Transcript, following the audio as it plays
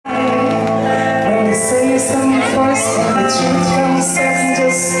wisdom first and the truth comes second.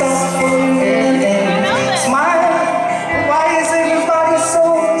 Just stop for a minute and smile. Why is everybody so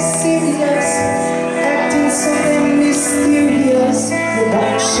serious, acting so damn mysterious? You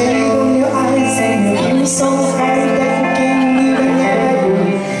got shade on your eyes and you're looking so hard that you can't even have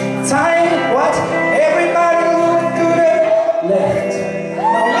time. What? Everybody look to the left.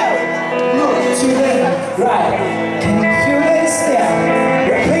 No, look to the right. Can you feel this? Yeah.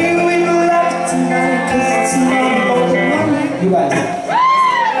 We're playing with love tonight, 'cause it's not about the money. You guys.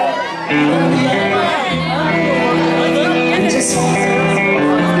 Just I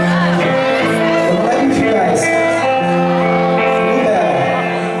love you guys. Yeah.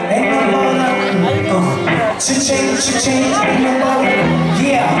 Ain't nobody. Should change. Ain't nobody.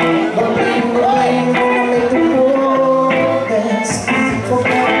 Yeah. But we're gonna make the world dance.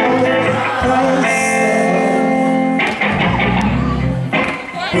 Forget about the price.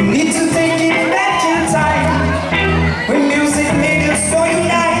 We need to take it back in time, when music made us so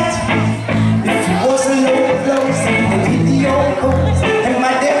unite. If it wasn't low blows and hit the old hoes, and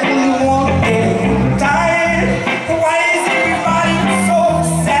my devil you won't get tired. Why is everybody so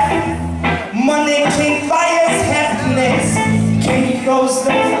sad? Money can't buy us happiness. Can't close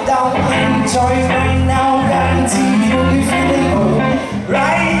those down. Enjoy right now, guarantee you'll be feeling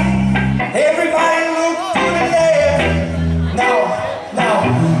alright. Everybody look to the left. Now,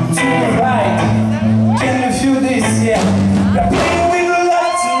 to the right. Can you feel this? Yeah. We're playing with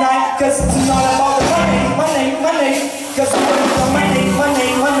love tonight, 'cause it's not about the money. 'Cause it's not about money.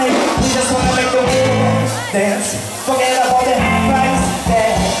 We just wanna make the world dance. Forget about the price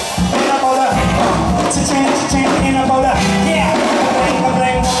tag. Ain't about the change. Ain't about the yeah. Wanna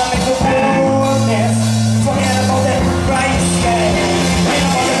make the world dance. Forget about the price tag. Ain't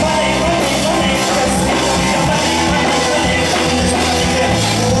about the money. 'Cause it's not about the money. We just wanna make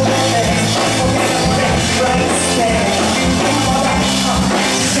the world dance. Forget about the price tag. Ain't about the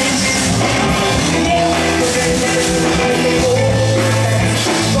change. Yeah.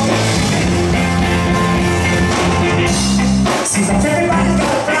 Seems like everybody's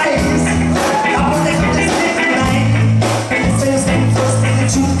got a price. I want to come this tonight. And it's first thing the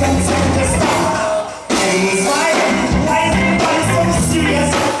truth comes in, just stop. Why is everybody so serious,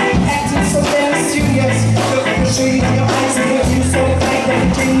 acting so damn serious? Look at the shade in your eyes and make you so tight that you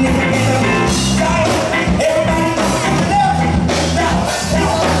can't even get up. Everybody look to the left. Now,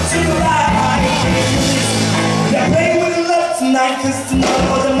 to the right. We're playing with love tonight, 'cause it's not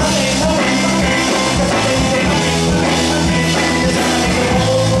about the money.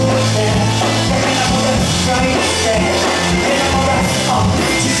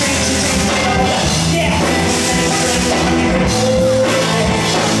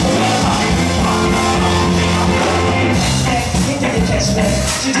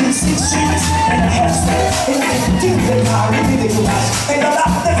 She did 6 streets and a half step. And I didn't do the car, really did too much. And I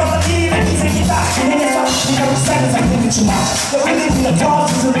laughed at the TV and he's a guitar. And then it's up, we got seconds, I think too much. The we live in the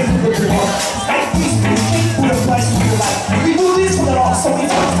cars is a little bit more. Like these, we can't put a price on your life. We do this for the loss, so we